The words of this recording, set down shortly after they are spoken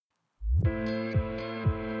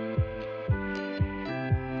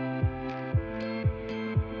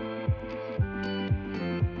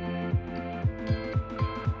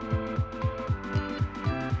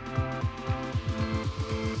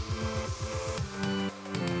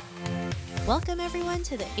Welcome, everyone,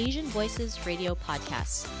 to the Asian Voices Radio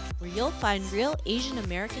podcast, where you'll find real Asian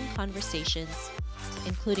American conversations,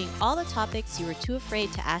 including all the topics you were too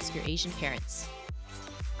afraid to ask your Asian parents.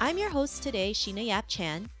 I'm your host today, Sheena Yap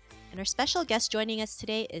Chan, and our special guest joining us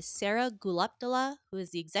today is Sarah Gulabdullah, who is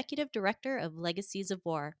the Executive Director of Legacies of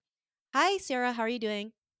War. Hi, Sarah, how are you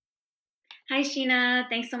doing? Hi, Sheena.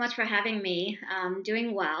 Thanks so much for having me.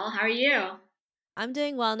 Doing well. How are you? I'm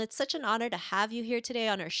doing well, and it's such an honor to have you here today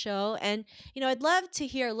on our show. And, I'd love to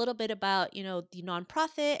hear a little bit about, the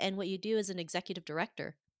nonprofit and what you do as an executive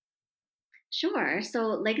director. Sure. So,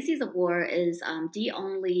 Legacies of War is the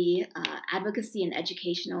only advocacy and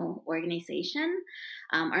educational organization.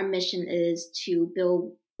 Our mission is to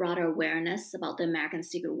build broader awareness about the American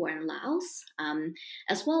Secret War in Laos,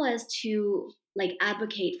 as well as to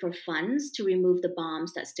advocate for funds to remove the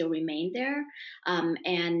bombs that still remain there,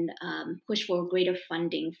 and push for greater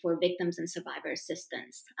funding for victims and survivor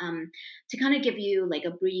assistance. To kind of give you like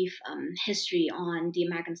a brief history on the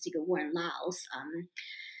American Secret War in Laos.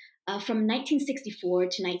 From 1964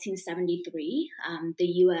 to 1973, the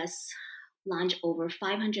U.S. launched over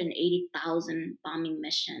 580,000 bombing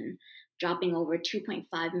mission, dropping over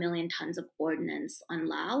 2.5 million tons of ordnance on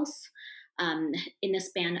Laos in a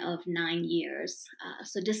span of 9 years.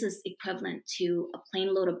 So this is equivalent to a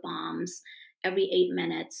plane load of bombs every 8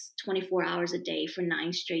 minutes, 24 hours a day for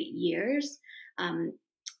 9 straight years. Um,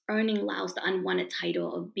 Earning Laos the unwanted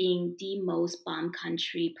title of being the most bombed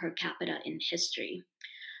country per capita in history.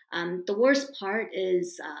 The worst part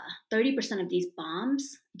is 30% of these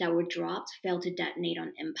bombs that were dropped failed to detonate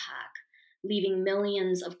on impact, leaving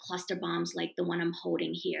millions of cluster bombs like the one I'm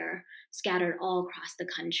holding here scattered all across the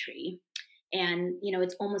country. And,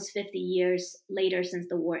 it's almost 50 years later since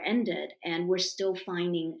the war ended, and we're still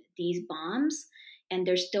finding these bombs, and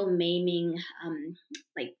they're still maiming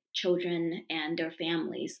children and their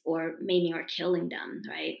families, or maiming or killing them,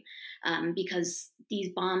 right? Because these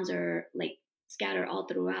bombs are scattered all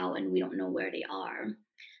throughout and we don't know where they are.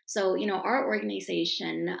 So, our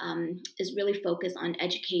organization is really focused on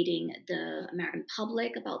educating the American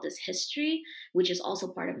public about this history, which is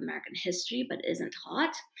also part of American history but isn't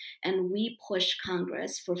taught. And we push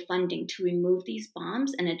Congress for funding to remove these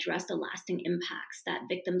bombs and address the lasting impacts that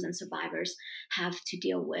victims and survivors have to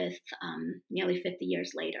deal with nearly 50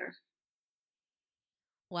 years later.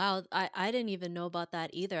 Wow, I didn't even know about that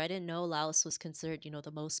either. I didn't know Laos was considered,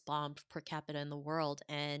 the most bombed per capita in the world.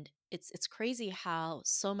 And it's crazy how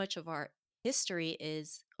so much of our history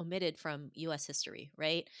is omitted from US history,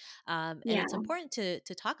 right? And Yeah. it's important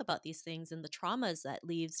to talk about these things and the traumas that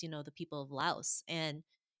leaves, the people of Laos. And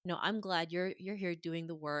I'm glad you're here doing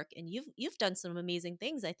the work, and you've done some amazing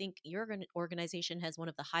things. I think your organization has one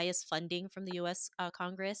of the highest funding from the US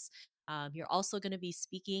Congress. You're also going to be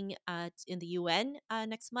speaking in the UN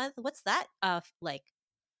next month. What's that like?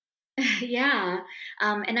 Yeah,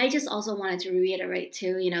 and I just also wanted to reiterate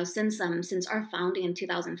too. Since our founding in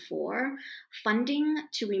 2004, funding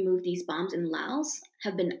to remove these bombs in Laos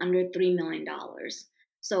have been under $3 million.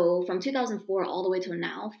 So from 2004 all the way to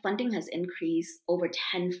now, funding has increased over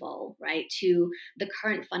tenfold, right, to the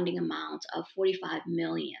current funding amount of 45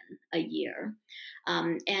 million a year.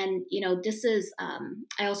 And this is.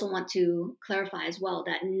 I also want to clarify as well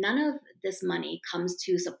that none of this money comes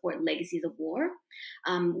to support Legacies of War.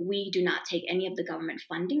 We do not take any of the government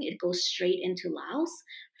funding. It goes straight into Laos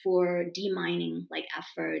for demining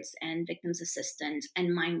efforts and victims assistance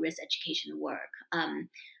and mine risk education work.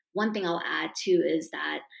 One thing I'll add too is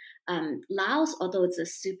that Laos, although it's a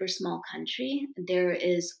super small country, there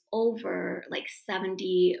is over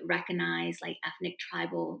 70 recognized ethnic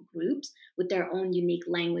tribal groups with their own unique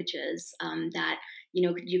languages that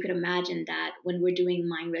you could imagine that when we're doing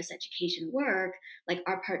mind risk education work,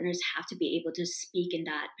 our partners have to be able to speak in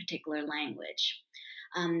that particular language.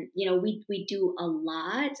 We do a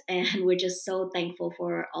lot, and we're just so thankful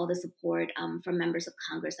for all the support from members of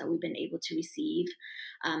Congress that we've been able to receive.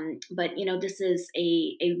 But this is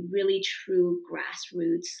a really true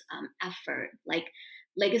grassroots effort.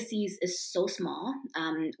 Legacies is so small.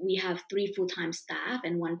 We have three full-time staff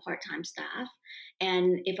and one part-time staff,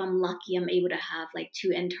 and if I'm lucky, I'm able to have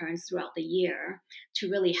two interns throughout the year to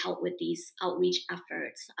really help with these outreach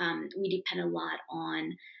efforts. We depend a lot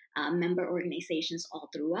on member organizations all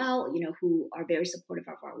throughout, who are very supportive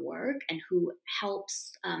of our work and who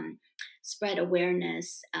helps spread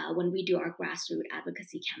awareness when we do our grassroots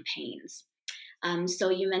advocacy campaigns. So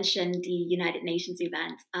you mentioned the United Nations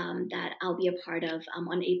event that I'll be a part of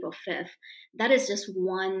on April 5th. That is just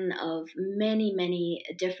one of many, many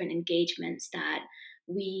different engagements that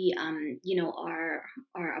we are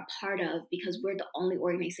a part of, because we're the only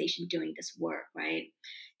organization doing this work, right?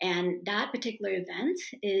 And that particular event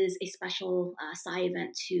is a special side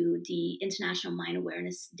event to the International Mine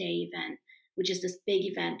Awareness Day event, which is this big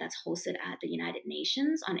event that's hosted at the United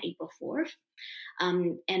Nations on April 4th.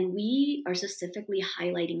 And we are specifically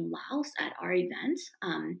highlighting Laos at our event,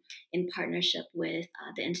 in partnership with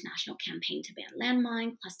the International Campaign to Ban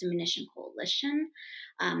Landmine, Cluster Munition Coalition,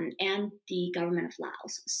 and the government of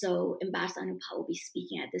Laos. So Ambassador Anupat will be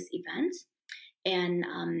speaking at this event. And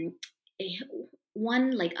a-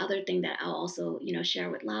 one like other thing that I'll also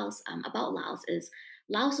share with Laos, about Laos, is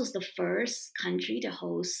Laos was the first country to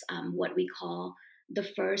host what we call the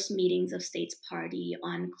first meetings of states party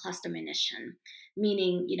on cluster munition,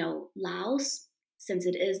 meaning Laos, since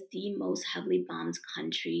it is the most heavily bombed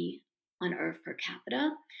country on earth per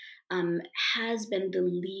capita, um, has been the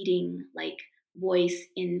leading voice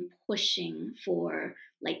in pushing for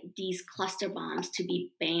these cluster bombs to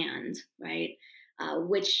be banned, right?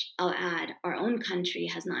 Which I'll add, our own country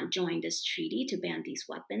has not joined this treaty to ban these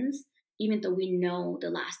weapons, even though we know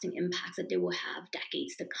the lasting impacts that they will have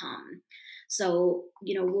decades to come. So,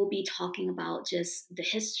 we'll be talking about just the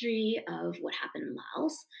history of what happened in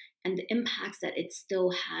Laos and the impacts that it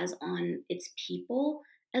still has on its people,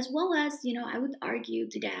 as well as, I would argue,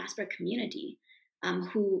 the diaspora community,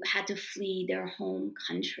 who had to flee their home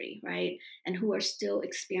country, right? And who are still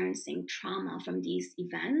experiencing trauma from these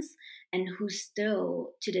events, and who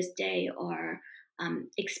still to this day are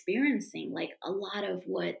experiencing a lot of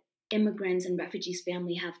what immigrants and refugees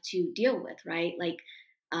family have to deal with, right?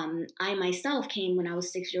 I myself came when I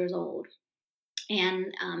was 6 years old.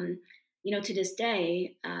 And, to this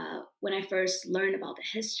day, when I first learned about the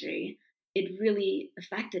history, it really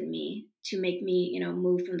affected me to make me,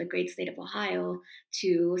 move from the great state of Ohio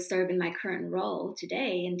to serve in my current role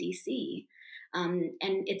today in DC. And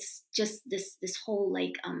it's just this whole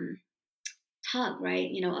tug, right?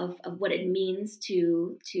 Of what it means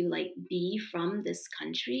to be from this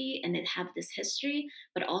country and it have this history,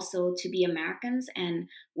 but also to be Americans, and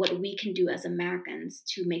what we can do as Americans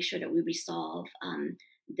to make sure that we resolve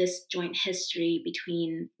this joint history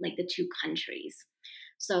between the two countries.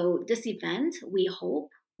 So this event, we hope,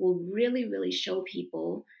 will really, really show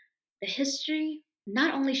people the history,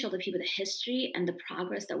 not only show the people the history and the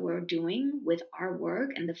progress that we're doing with our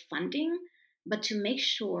work and the funding, but to make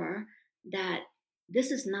sure that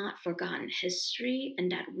this is not forgotten history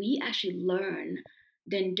and that we actually learn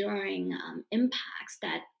the enduring impacts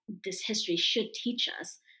that this history should teach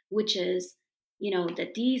us, which is,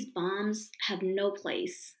 that these bombs have no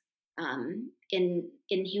place in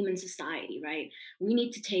human society, right? We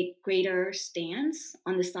need to take greater stance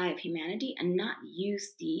on the side of humanity and not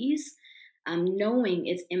use these, knowing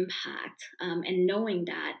its impact, and knowing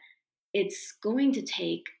that it's going to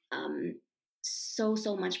take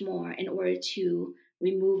so much more in order to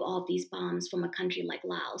remove all of these bombs from a country like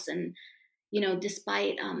Laos. And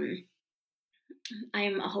despite I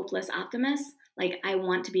am a hopeless optimist. I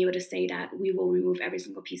want to be able to say that we will remove every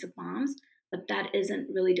single piece of bombs, but that isn't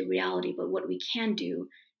really the reality. But what we can do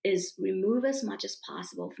is remove as much as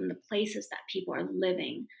possible from the places that people are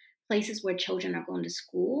living, places where children are going to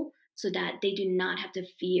school, so that they do not have to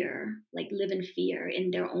fear, live in fear in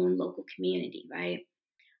their own local community, right?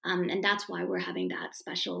 And that's why we're having that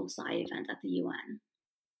special side event at the UN.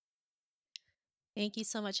 Thank you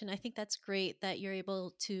so much, and I think that's great that you're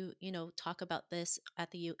able to, talk about this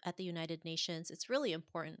at at the United Nations. It's really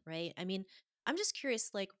important, right? I mean, I'm just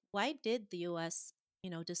curious, like, why did the U.S.,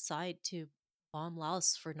 decide to bomb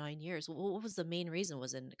Laos for 9 years? What was the main reason?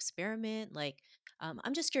 Was it an experiment? Like,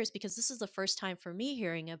 I'm just curious because this is the first time for me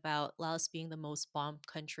hearing about Laos being the most bombed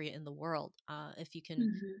country in the world. If you can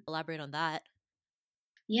Mhm. elaborate on that.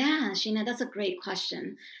 Yeah, Sheena, that's a great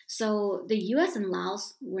question. So the US and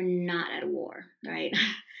Laos were not at war, right?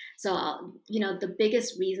 So, the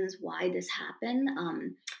biggest reasons why this happened,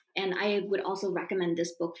 and I would also recommend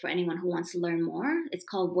this book for anyone who wants to learn more. It's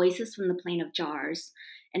called Voices from the Plain of Jars,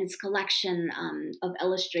 and it's a collection of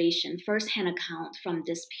illustration, firsthand account from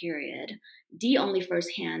this period, the only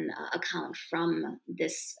firsthand account from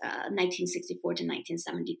this 1964 to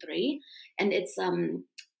 1973. And it's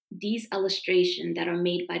these illustrations that are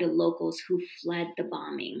made by the locals who fled the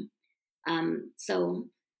bombing. So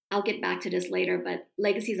I'll get back to this later, but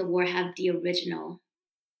Legacies of War have the original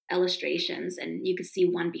illustrations, and you can see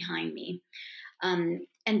one behind me.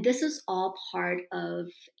 And this is all part of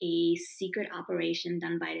a secret operation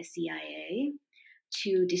done by the CIA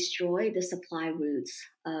to destroy the supply routes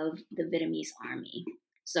of the Vietnamese army.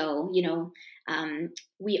 So,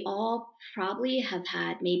 we all probably have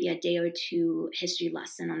had maybe a day or two history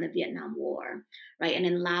lesson on the Vietnam War, right? And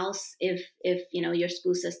in Laos, if your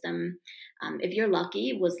school system, if you're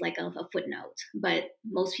lucky, was like a footnote, but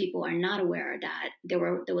most people are not aware that there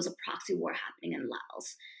was a proxy war happening in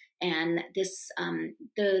Laos, and this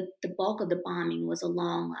the bulk of the bombing was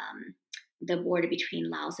along the border between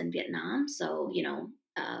Laos and Vietnam. So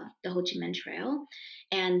the Ho Chi Minh Trail,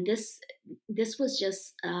 and this was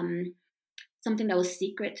just something that was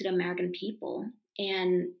secret to the American people.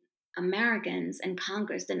 And Americans and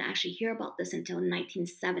Congress didn't actually hear about this until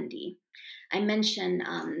 1970. I mentioned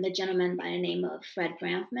the gentleman by the name of Fred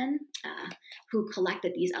Bramfman, who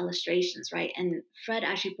collected these illustrations, right? And Fred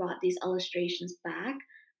actually brought these illustrations back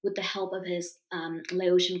with the help of his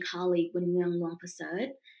Laotian colleague, Nguyen Luang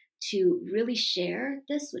Prasad, to really share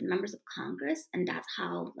this with members of Congress. And that's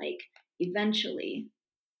how, like, eventually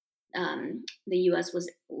the U.S.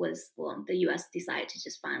 the U.S. decided to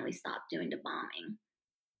just finally stop doing the bombing.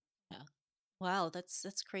 Yeah. Wow, that's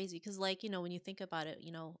crazy. Because, like, when you think about it,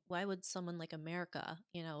 why would someone like America,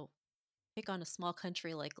 pick on a small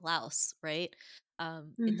country like Laos, right?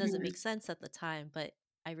 It doesn't Hmm. make sense at the time, but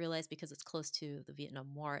I realize because it's close to the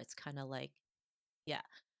Vietnam War, it's kind of like, yeah,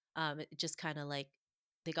 it just kind of like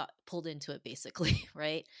they got pulled into it basically,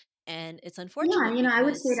 right? And it's Yeah, unfortunate I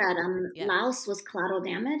would say because, that yeah, Laos was collateral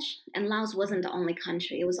damage, and Laos wasn't mhm, the only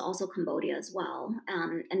country. It was also Cambodia as well.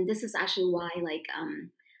 And this is actually why, like,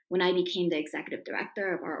 when I became the executive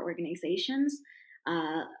director of our organizations,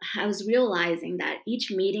 uh, I was realizing that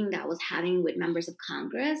each meeting that I was having with members of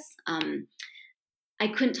Congress, I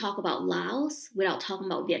couldn't talk about Laos without talking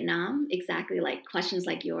about Vietnam, exactly like questions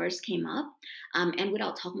like yours came up, and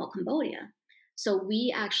without talking about Cambodia. So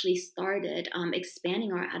we actually started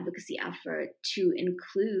expanding our advocacy effort to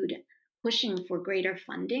include pushing for greater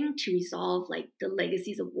funding to resolve like the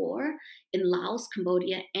legacies of war in Laos,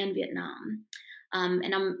 Cambodia, and Vietnam.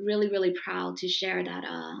 And I'm really, really proud to share that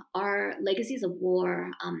our Legacies of War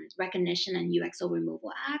Recognition and UXO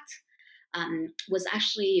Removal Act was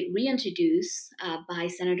actually reintroduced by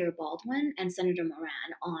Senator Baldwin and Senator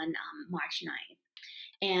Moran on March 9th.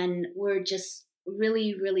 And we're just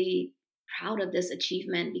really, really proud of this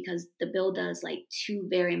achievement because the bill does like two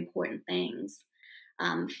very important things.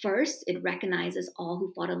 First, it recognizes all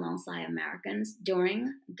who fought alongside Americans during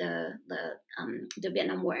the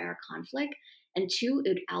Vietnam War era conflict, and two,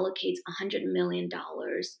 it allocates $100 million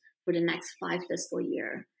for the next 5 fiscal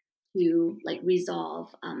year to like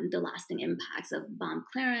resolve the lasting impacts of bomb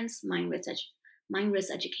clearance, mine risk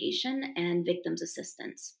education, and victims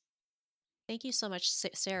assistance. thank you so much,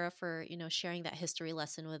 Sarah, for sharing that history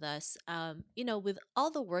lesson with us. With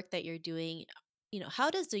all the work that you're doing, how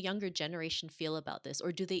does the younger generation feel about this,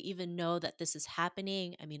 or do they even know that this is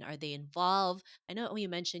happening? I mean, are they involved? I know you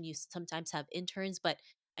mentioned you sometimes have interns, but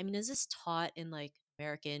I mean, is this taught in like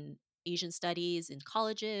American Asian studies in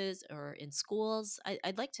colleges or in schools?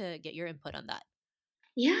 I'd like to get your input on that.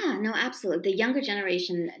 Yeah, no, absolutely. The younger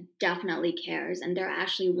generation definitely cares, and they're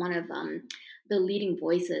actually one of the leading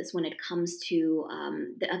voices when it comes to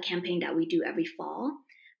a campaign that we do every fall,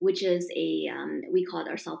 which is we call it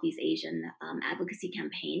our Southeast Asian advocacy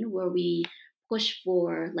campaign, where we push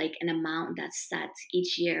for like an amount that's set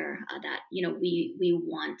each year that we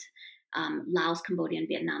want Laos, Cambodia, and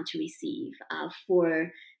Vietnam to receive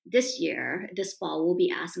for this year, this fall, we'll be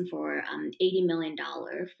asking for $80 million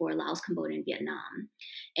for Laos, Cambodia, and Vietnam.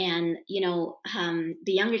 And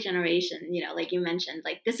the younger generation, like you mentioned,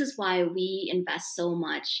 like this is why we invest so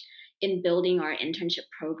much in building our internship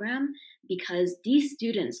program, because these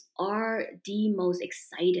students are the most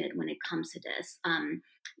excited when it comes to this.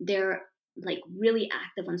 They're like really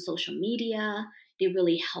active on social media. They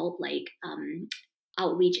really help like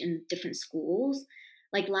outreach in different schools.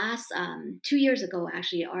 Like last 2 years ago,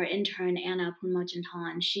 actually, our intern Anna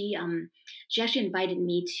Punmochintan, she actually invited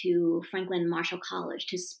me to Franklin Marshall College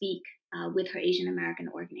to speak with her Asian American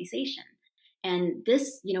organization, and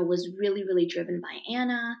this was really really driven by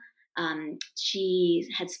Anna. She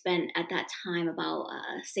had spent at that time about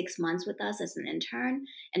 6 months with us as an intern,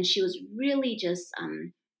 and she was really just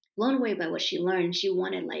blown away by what she learned. She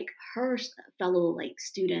wanted like her fellow like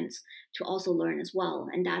students to also learn as well.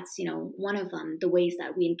 And that's, one of the ways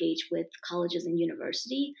that we engage with colleges and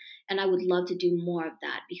university. And I would love to do more of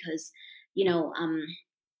that because, you know, um,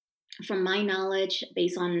 from my knowledge,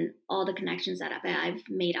 based on all the connections that I've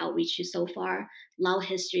made outreach to so far, Lao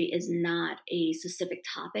history is not a specific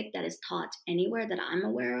topic that is taught anywhere that I'm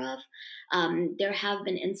aware of. There have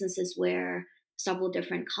been instances where several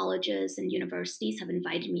different colleges and universities have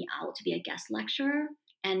invited me out to be a guest lecturer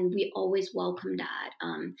And we always welcome that.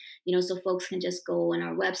 So folks can just go on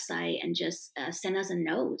our website and just send us a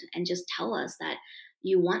note and just tell us that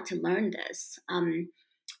you want to learn this.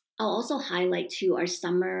 I'll also highlight too our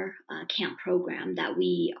summer camp program that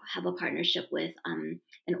we have a partnership with an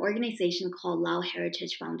organization called Lao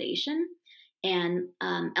Heritage Foundation. And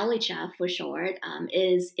LHF for short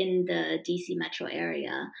is in the DC metro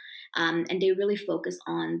area. And they really focus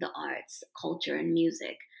on the arts, culture, and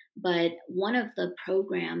music. But one of the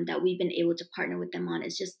program that we've been able to partner with them on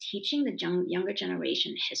is just teaching the younger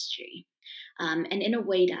generation history, and in a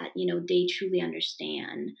way that they truly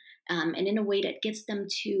understand, and in a way that gets them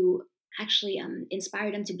to actually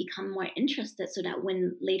inspire them to become more interested, so that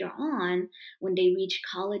when later on, when they reach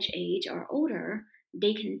college age or older,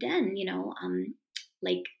 they can then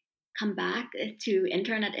like come back to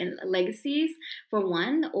internet and legacies for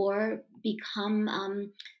one, or become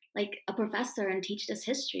like a professor and teach this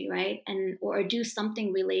history, right? And or do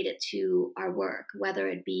something related to our work, whether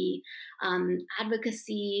it be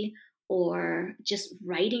advocacy or just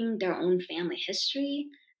writing their own family history,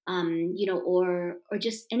 or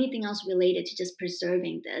just anything else related to just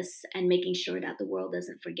preserving this and making sure that the world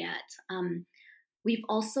doesn't forget. We've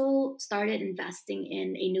also started investing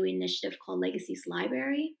in a new initiative called Legacies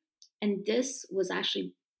Library. And this was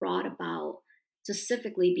actually brought about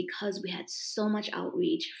specifically because we had so much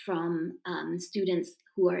outreach from students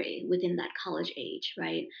who are within that college age,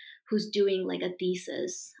 right? Who's doing like a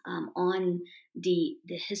thesis on the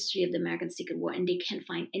history of the American Secret War, and they can't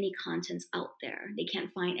find any contents out there. They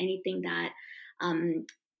can't find anything um,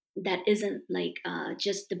 that isn't like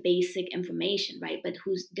just the basic information, right? But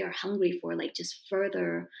who's they're hungry for like just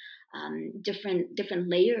further different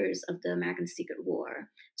layers of the American Secret War.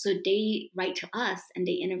 So they write to us and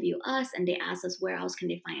they interview us and they ask us where else can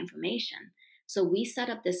they find information. So we set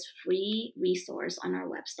up this free resource on our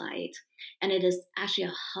website, and it is actually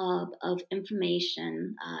a hub of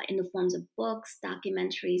information in the forms of books,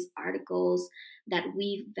 documentaries, articles that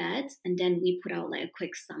we vet, and then we put out like a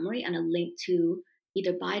quick summary and a link to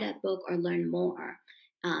either buy that book or learn more.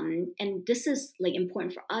 And this is like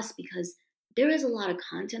important for us because there is a lot of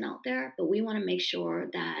content out there, but we want to make sure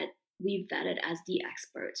that we vet it as the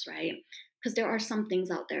experts, right? Because there are some things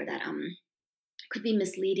out there that could be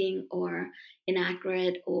misleading or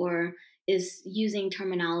inaccurate, or is using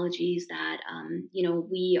terminologies that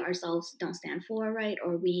we ourselves don't stand for, right?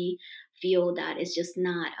 Or we feel that it's just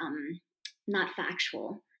not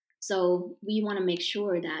factual. So we want to make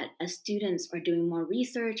sure that as students are doing more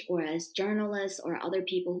research, or as journalists or other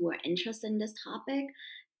people who are interested in this topic,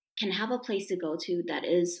 can have a place to go to that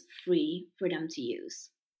is free for them to use.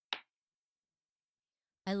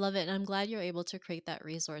 I love it. And I'm glad you're able to create that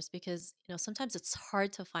resource because, sometimes it's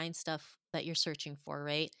hard to find stuff that you're searching for,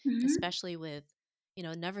 right? Hmm. Especially with,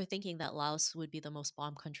 never thinking that Laos would be the most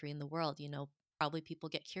bomb country in the world. Probably people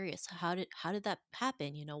get curious. How did that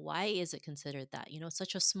happen? Why is it considered that?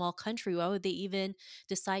 Such a small country. Why would they even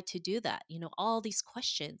decide to do that? All these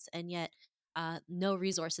questions. And yet no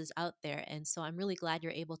resources out there. And so I'm really glad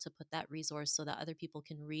you're able to put that resource so that other people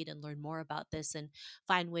can read and learn more about this and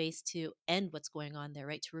find ways to end what's going on there,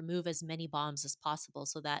 right? To remove as many bombs as possible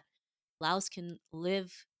so that Laos can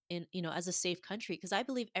live in, as a safe country. Because I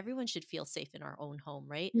believe everyone should feel safe in our own home,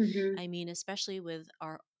 right? Hmm. I mean, especially with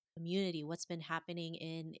our community, what's been happening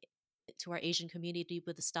in to our Asian community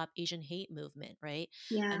with the Stop Asian Hate movement, right?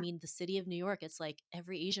 I Yeah. mean, the city of New York, it's like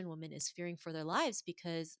every Asian woman is fearing for their lives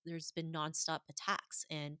because there's been nonstop attacks.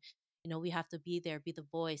 And, we have to be there, be the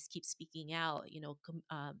voice, keep speaking out,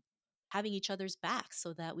 having each other's backs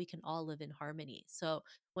so that we can all live in harmony. So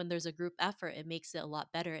when there's a group effort, it makes it a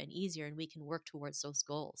lot better and easier, and we can work towards those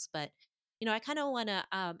goals. But, I kind of want to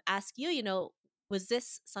ask you, was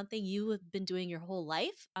this something you have been doing your whole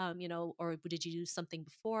life, or did you do something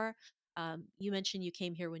before? You mentioned you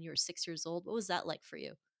came here when you were 6 years old. What was that like for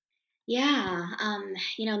you? Yeah.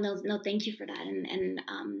 No, thank you for that. And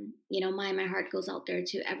my heart goes out there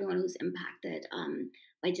to everyone who's impacted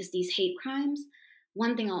by just these hate crimes.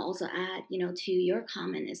 One thing I'll also add, to your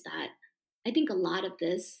comment is that I think a lot of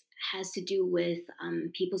this has to do with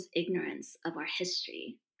people's ignorance of our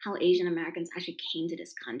history, how Asian Americans actually came to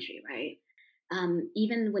this country, right?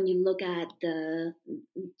 Even when you look at the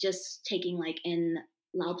just taking like in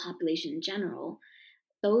Lao population in general,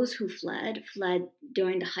 those who fled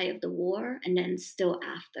during the height of the war and then still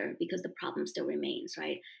after, because the problem still remains,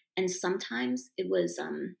 right? And sometimes it was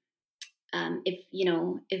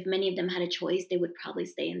if many of them had a choice, they would probably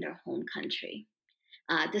stay in their home country.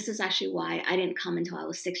 This is actually why I didn't come until I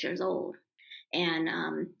was 6 years old. And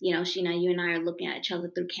Sheena, you and I are looking at each other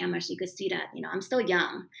through cameras, so you could see that I'm still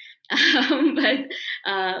young. But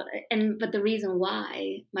but the reason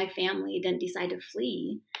why my family didn't decide to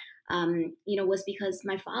flee, was because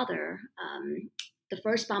my father. The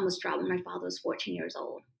first bomb was dropped when my father was 14 years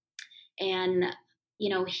old, and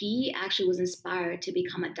he actually was inspired to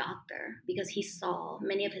become a doctor because he saw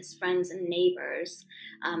many of his friends and neighbors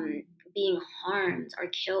um, being harmed or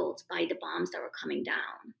killed by the bombs that were coming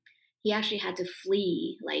down. He actually had to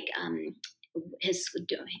flee, like his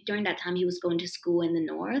during that time he was going to school in the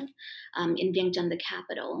north, in Vientiane, the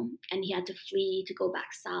capital, and he had to flee to go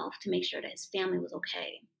back south to make sure that his family was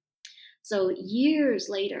okay. So years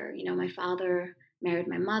later, my father married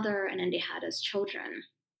my mother, and then they had us children.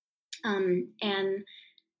 And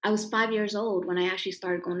I was 5 years old when I actually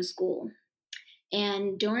started going to school.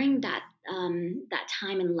 And during that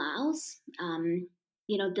time in Laos,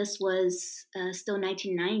 this was still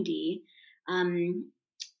 1990. Um,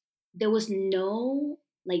 there was no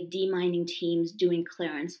like demining teams doing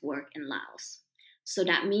clearance work in Laos. So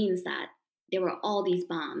that means that there were all these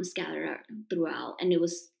bombs scattered throughout, and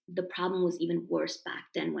the problem was even worse back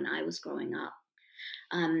then when I was growing up.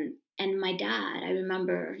 And my dad, I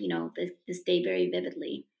remember, this day very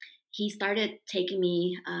vividly. He started taking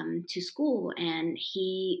me to school, and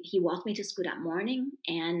he walked me to school that morning,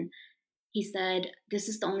 and he said, "This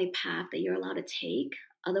is the only path that you're allowed to take.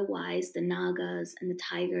 Otherwise, the Nagas and the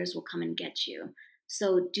tigers will come and get you.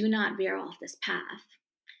 So do not veer off this path."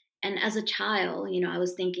 And as a child, I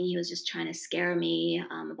was thinking he was just trying to scare me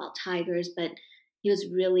about tigers, but he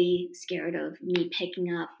was really scared of me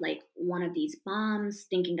picking up like one of these bombs,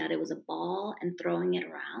 thinking that it was a ball and throwing it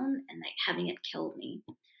around and like having it kill me.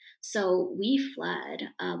 So we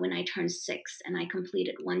fled when I turned 6 and I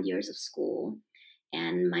completed 1 years of school.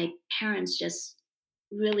 And my parents just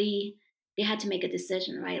really they had to make a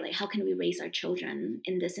decision, right? Like, how can we raise our children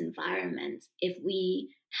in this environment if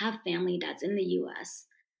we have family that's in the U.S.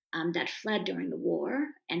 That fled during the war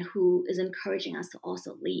and who is encouraging us to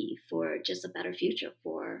also leave for just a better future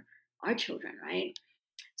for our children, right?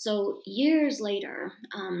 So years later,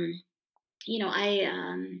 you know, I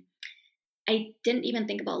um, I didn't even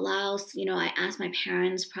think about Laos. I asked my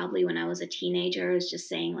parents probably when I was a teenager, was just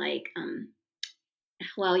saying like,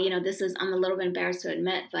 well, this is I'm a little bit embarrassed to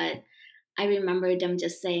admit, but I remember them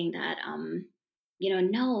just saying that,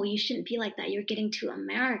 no, you shouldn't be like that. You're getting too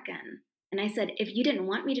American. And I said, if you didn't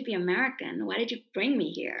want me to be American, why did you bring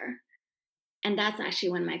me here? And that's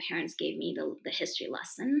actually when my parents gave me the history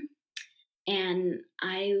lesson. And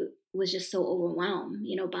I was just so overwhelmed,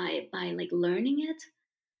 by like learning it.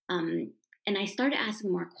 Um, and I started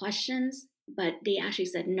asking more questions, but they actually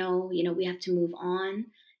said, no, we have to move on.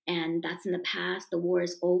 And that's in the past. The war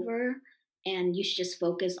is over. And you should just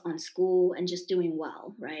focus on school and just doing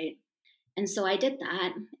well, right? And so I did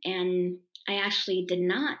that. And I actually did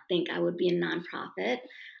not think I would be in nonprofit.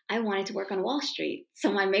 I wanted to work on Wall Street.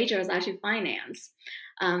 So my major was actually finance.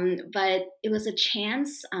 But it was a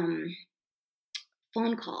chance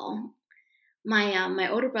phone call. My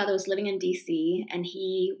older brother was living in DC and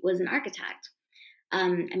he was an architect.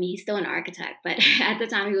 He's still an architect, but at the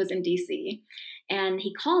time he was in DC. And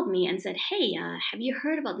he called me and said, "Hey, have you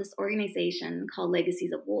heard about this organization called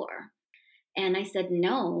Legacies of War?" And I said,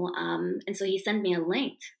 "No." And so he sent me a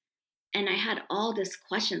link. And I had all these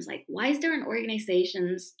questions like, why is there an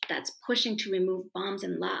organization that's pushing to remove bombs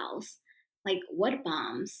in Laos? Like, what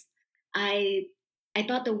bombs? I I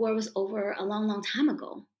thought the war was over a long, long time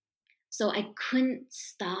ago. So I couldn't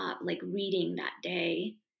stop like reading that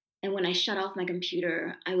day. And when I shut off my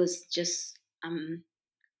computer, I was just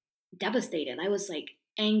devastated. I was like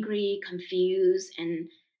angry, confused, and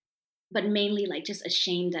but mainly like just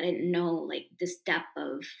ashamed that I didn't know like this depth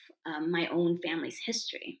of my own family's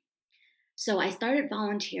history. So I started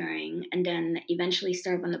volunteering and then eventually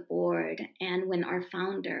served on the board. And when our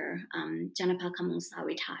founder, Janapa Kamusa,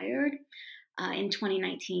 retired in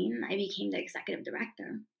 2019, I became the executive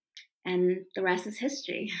director. And the rest is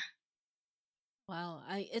history. Wow,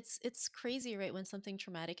 I it's crazy, right? When something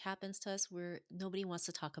traumatic happens to us, where nobody wants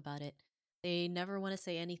to talk about it. They never want to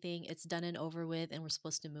say anything. It's done and over with, and we're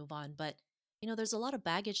supposed to move on. But there's a lot of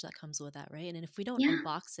baggage that comes with that, right? And if we don't Yeah.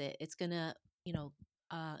 unbox it, you know,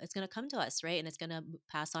 it's gonna come to us, right? And it's gonna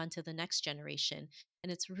pass on to the next generation.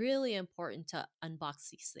 And it's really important to unbox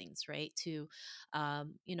these things, right? To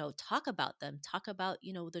talk about them, talk about,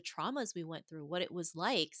 the traumas we went through, what it was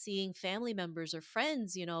like seeing family members or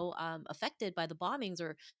friends, affected by the bombings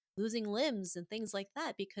or losing limbs and things like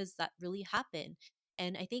that, because that really happened.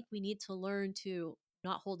 And I think we need to learn to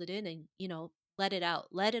not hold it in and, let it out,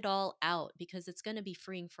 let it all out, because it's going to be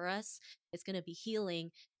freeing for us. It's going to be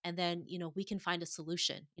healing. And then, we can find a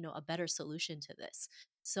solution, a better solution to this.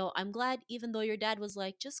 So I'm glad, even though your dad was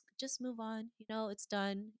like, just move on, it's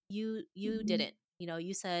done. You Mhm. didn't,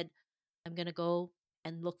 you said, I'm going to go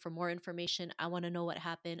and look for more information. I want to know what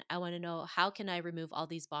happened. I want to know, how can I remove all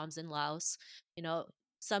these bombs in Laos? You know,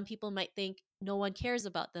 some people might think no one cares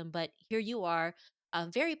about them, but here you are,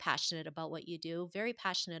 very passionate about what you do, very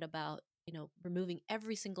passionate about, removing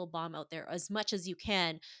every single bomb out there as much as you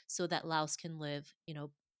can, so that Laos can live,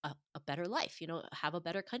 a better life, have a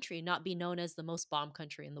better country, not be known as the most bomb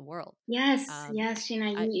country in the world. Yes, Um, yes,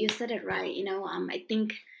 Sheena, I, you said it yeah. right. I think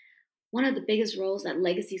one of the biggest roles that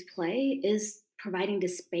legacies play is providing the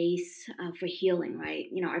space for healing, right?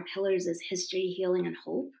 Our pillars is history, healing, and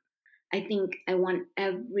hope. I think I want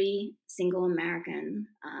every single American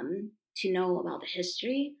to know about the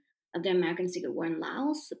history of the American Secret War in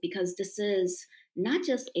Laos, because this is not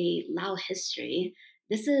just a Lao history.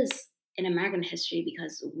 This is an American history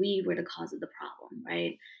because we were the cause of the problem,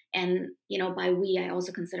 right? And by we, I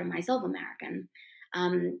also consider myself American.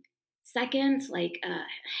 Um, Second,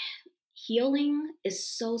 healing is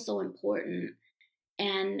so important,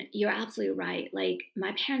 and you're absolutely right. Like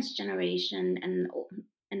my parents' generation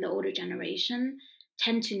and the older generation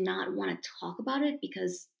tend to not want to talk about it,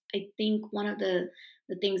 because I think one of the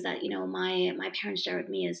things that my parents share with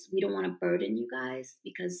me is, we don't want to burden you guys,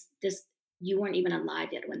 because this you weren't even alive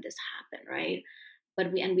yet when this happened, right?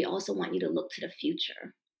 But we also want you to look to the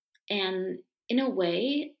future. And in a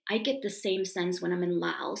way, I get the same sense when I'm in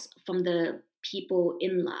Laos from the people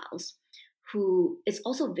in Laos, who is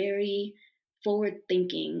also very forward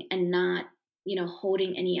thinking and not,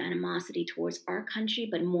 holding any animosity towards our country,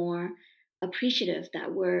 but more appreciative that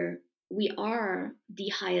we are the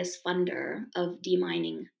highest funder of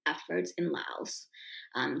demining efforts in Laos,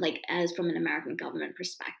 like as from an American government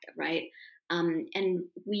perspective, right? And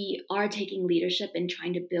we are taking leadership in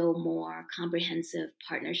trying to build more comprehensive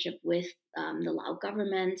partnership with the Lao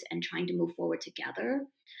government and trying to move forward together.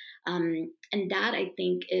 And that, I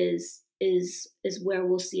think, is where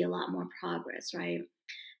we'll see a lot more progress, right?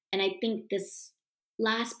 And I think this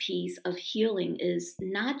last piece of healing is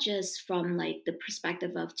not just from like the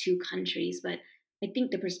perspective of two countries, but I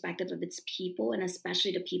think the perspective of its people, and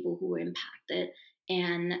especially the people who were impacted.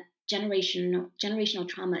 And generational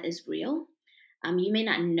trauma is real. You may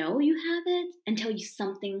not know you have it until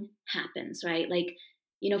something happens, right? Like,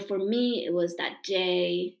 for me, it was that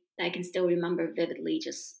day that I can still remember vividly,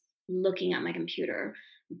 just looking at my computer,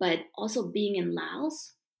 but also being in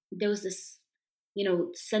Laos. There was this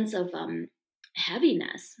sense of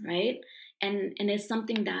heaviness, right? And it's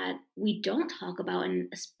something that we don't talk about, and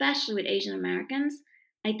especially with Asian Americans,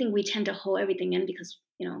 I think we tend to hold everything in because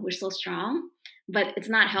we're so strong, but it's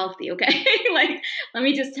not healthy. Okay, like let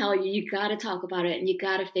me just tell you, you got to talk about it, and you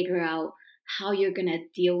got to figure out how you're gonna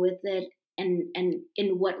deal with it, and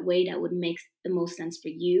in what way that would make the most sense for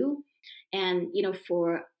you. And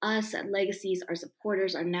for us at Legacies, our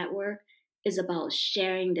supporters, our network is about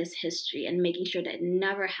sharing this history and making sure that it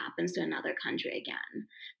never happens to another country again,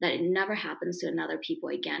 that it never happens to another people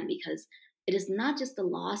again, because it is not just the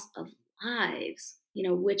loss of lives,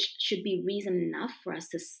 which should be reason enough for us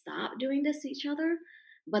to stop doing this to each other,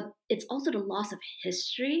 but it's also the loss of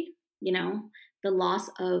history, the loss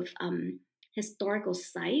of historical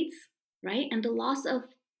sites, right? And the loss of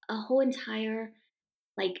a whole entire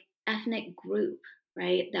like ethnic group,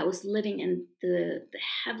 right, that was living in the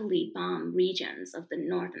heavily bombed regions of the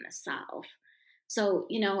north and the south. So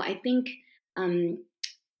I think um,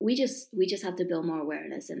 we just have to build more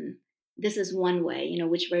awareness, and this is one way,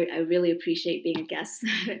 I really appreciate being a guest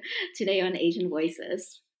today on Asian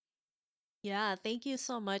Voices. Yeah, thank you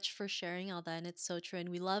so much for sharing all that. And it's so true. And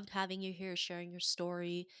we loved having you here, sharing your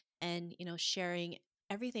story and, sharing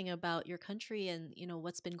everything about your country and,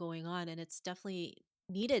 what's been going on. And it's definitely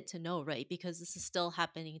needed to know, right? Because this is still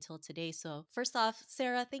happening till today. So, first off,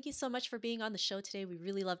 Sarah, thank you so much for being on the show today. We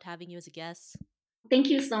really loved having you as a guest. Thank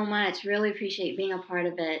you so much. Really appreciate being a part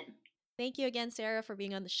of it. Thank you again, Sarah, for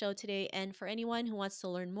being on the show today. And for anyone who wants to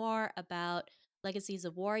learn more about Legacies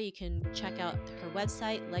of War, you can check out her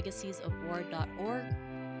website, legacesofwar.org.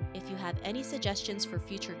 If you have any suggestions for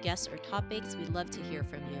future guests or topics, we'd love to hear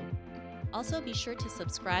from you. Also, be sure to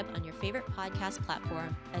subscribe on your favorite podcast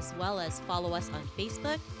platform, as well as follow us on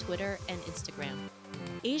Facebook, Twitter, and Instagram.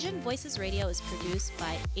 Asian Voices Radio is produced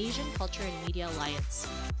by Asian Culture and Media Alliance,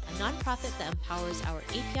 a nonprofit that empowers our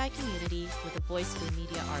API community with a voice through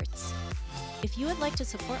media arts. If you would like to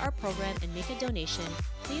support our program and make a donation,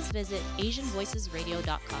 please visit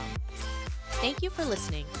AsianVoicesRadio.com. Thank you for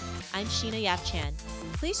listening. I'm Sheena Yap Chan.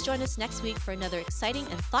 Please join us next week for another exciting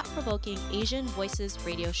and thought-provoking Asian Voices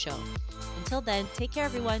radio show. Until then, take care,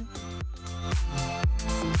 everyone.